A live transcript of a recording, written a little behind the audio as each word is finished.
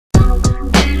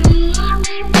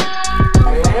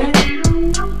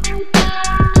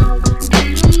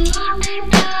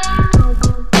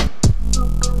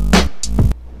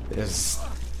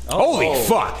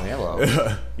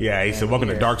Yeah, he said, "Welcome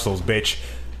to Dark Souls, bitch."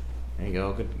 There you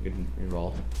go. Good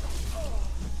roll.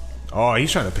 Oh,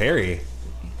 he's trying to parry.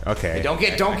 Okay. Hey, don't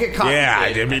get caught. Yeah,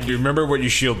 I mean, remember what your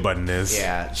shield button is.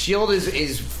 Yeah, shield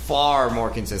is far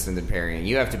more consistent than parrying.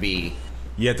 You have to be.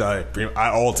 You have to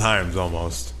at all times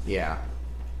almost. Yeah.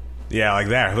 Yeah, like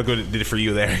that. Look what it did for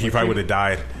you there. You probably would have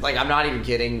died. Like, I'm not even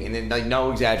kidding, and then, like,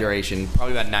 no exaggeration.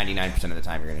 Probably about 99% of the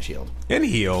time you're gonna shield and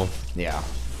heal. Yeah.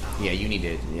 Yeah, you need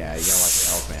to. Yeah, you gotta watch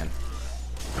your health, man.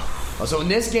 Oh, so in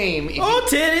this game,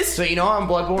 titties. So you know how in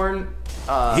Bloodborne,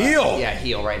 heal. Yeah,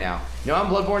 heal right now. You know how in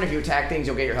Bloodborne, if you attack things,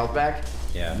 you'll get your health back.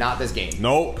 Yeah. Not this game.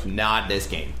 Nope. Not this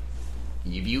game.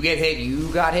 If you get hit, you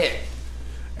got hit.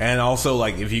 And also,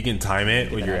 like, if you can time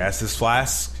it with your Estus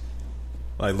flask,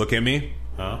 like, look at me.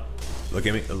 Huh? Look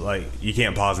at me. Like, you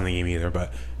can't pause in the game either,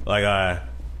 but like,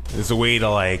 there's a way to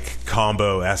like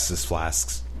combo Estus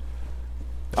flasks.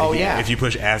 Oh yeah. If you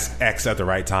push X at the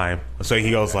right time, so he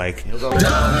goes like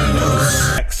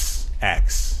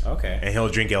X. Okay. And he'll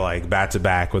drink it like back to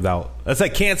back without. It's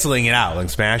like canceling it out, like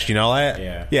Smash. You know that?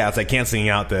 Yeah. Yeah, it's like canceling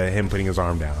out him putting his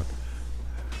arm down.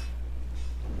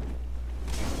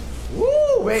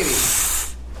 Woo, baby.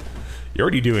 You're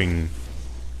already doing.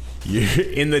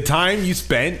 In the time you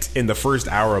spent in the first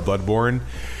hour of Bloodborne,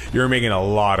 you're making a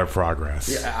lot of progress.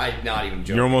 Yeah, I'm not even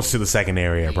joking. You're almost to the second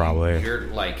area, probably. You're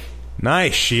like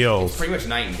nice shield. It's pretty much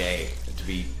night and day, to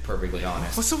be perfectly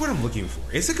honest. What's the word I'm looking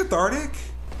for? Is it cathartic?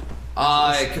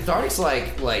 Cathartic's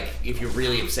like if you're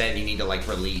really upset and you need to like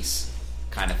release,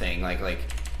 kind of thing. Like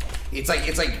it's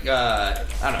like I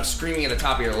don't know, screaming at the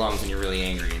top of your lungs when you're really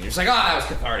angry, and you're just like, oh, that was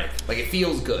cathartic. Like it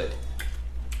feels good.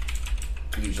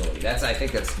 Usually, I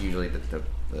think that's usually the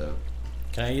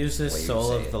Can I use this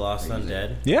Soul of the Lost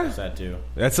Undead? Yeah. What does that do?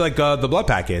 That's like the blood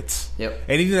packets. Yep.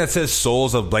 Anything that says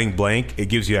souls of blank blank, it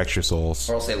gives you extra souls.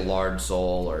 Or I'll say large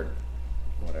soul or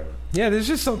whatever. Yeah, there's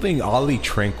just something oddly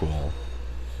tranquil.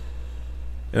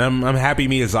 And I'm happy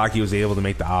Miyazaki was able to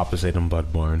make the opposite in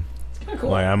Bloodborne. Kind of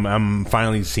cool. Like I'm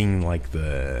finally seeing like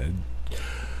the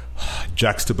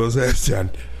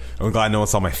juxtaposition. I'm glad no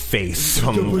one's on my face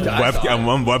on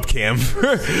webcam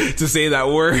to say that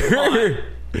word.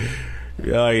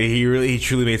 Yeah, he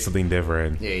truly made something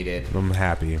different. Yeah, he did. I'm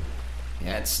happy.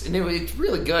 Yeah, it's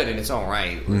really good in its own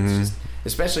right. It's just,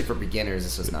 especially for beginners,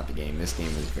 this was not the game. This game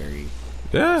is very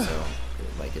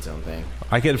like its own thing.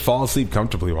 I could fall asleep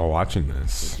comfortably while watching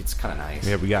this. It's kind of nice.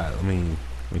 Yeah, let me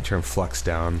turn Flux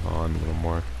down on a little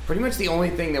more. Pretty much the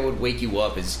only thing that would wake you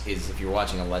up is if you're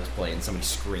watching a Let's Play and somebody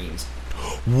screams.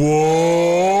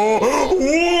 Whoa!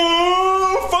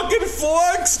 Fucking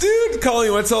Flux, dude!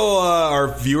 Colleen, what's tell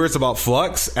our viewers about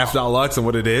Flux, F.Lux, and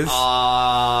what it is?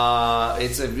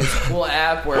 It's a cool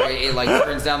app where it like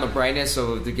turns down the brightness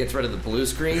so it gets rid of the blue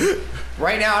screen.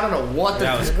 Right now, I don't know what the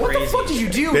fuck did you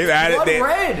do? They've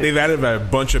added a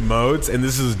bunch of modes, and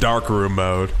this is dark room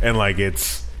mode, and like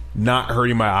it's not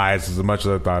hurting my eyes as much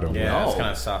as I thought it would. Yeah, it's kind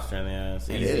of softer in the eyes.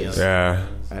 It is. Yeah.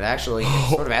 It actually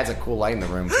sort of adds a cool light in the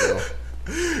room too.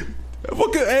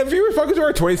 Look, have you ever fucking to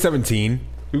our 2017?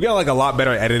 We've got like a lot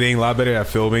better at editing, a lot better at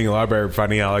filming, a lot better at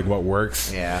finding out like what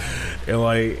works. Yeah. And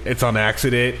like it's on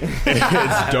accident.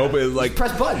 It's dope. It's like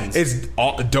press buttons. It's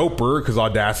doper because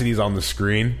Audacity's on the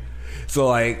screen. So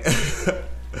like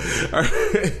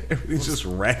it's just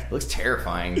red. It looks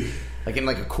terrifying. Like in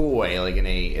like a cool way, like in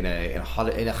a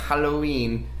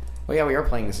Halloween. Oh yeah, we are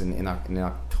playing this in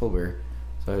October.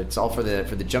 So it's all for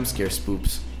the jump scare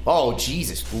spoops. Oh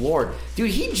Jesus Lord, dude,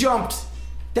 he jumped.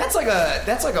 That's like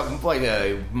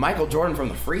a Michael Jordan from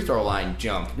the free throw line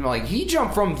jump. You know, like he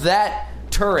jumped from that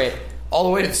turret all the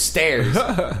way to the stairs.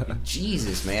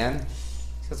 Jesus, man,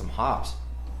 he's got some hops.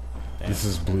 Damn. This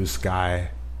is blue sky.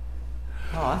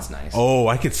 Oh, that's nice. Oh,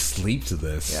 I could sleep to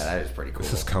this. Yeah, that is pretty cool.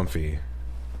 This is comfy.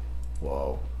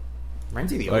 Whoa, right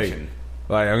into the ocean.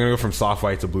 Like I'm gonna go from soft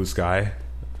white to blue sky.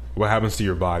 What happens to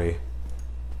your body?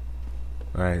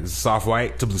 All right, soft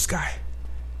white to blue sky.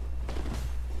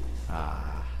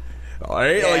 All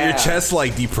right, yeah. Like your chest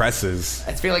like depresses.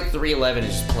 I feel like 311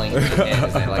 is just playing in my head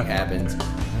as that like happens.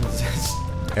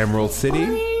 Emerald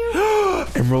City.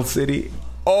 Emerald City.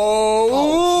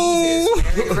 Oh,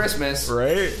 Jesus! Merry Christmas,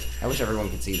 right? I wish everyone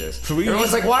could see this. So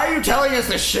everyone's like, "Why are you telling us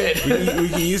this shit?" we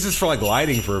can use this for like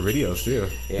lighting for videos too.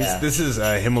 Yeah. This is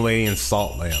a Himalayan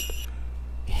salt lamp.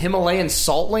 Himalayan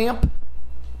salt lamp?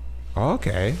 Oh,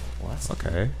 okay. What?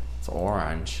 Okay. It's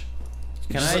orange.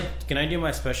 Can I do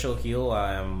my special heal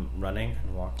while I'm running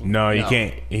and walking? No, you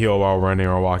can't heal while running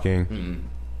or walking.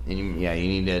 And you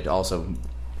need to also.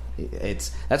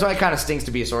 That's why it kind of stinks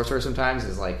to be a sorcerer sometimes.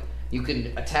 Is like you can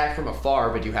attack from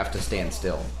afar, but you have to stand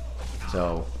still.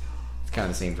 So it's kind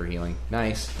of the same for healing.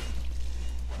 Nice.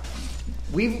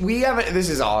 We have it. This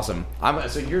is awesome. I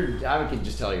can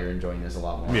just tell you're enjoying this a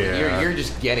lot more. Yeah. You're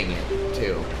just getting it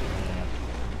too.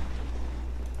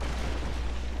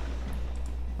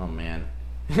 Oh man.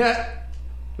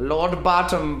 Lord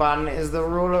Bottom Bun is the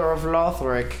ruler of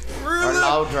Lothric. Or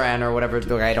Laudran or whatever.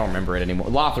 I don't remember it anymore.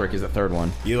 Lothric is the third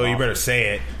one. Eloy, you better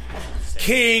say it.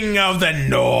 King of the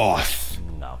North.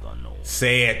 King of the North.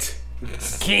 Say it.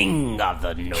 King of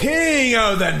the North. King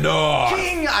of the North.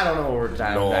 King, I don't know what we're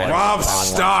talking about. Rob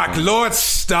Stark, Lord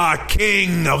Stark,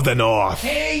 King of the North.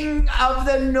 King of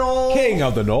the North. King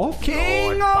of the North.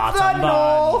 King Lord of the Bottom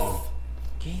North. Bun.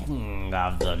 King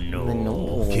of the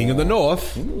North. King of the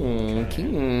North.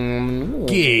 King.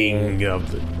 King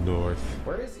of the North.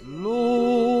 Where is he?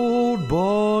 Lord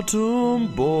Bottom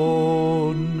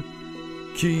Bun,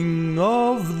 King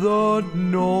of the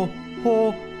North.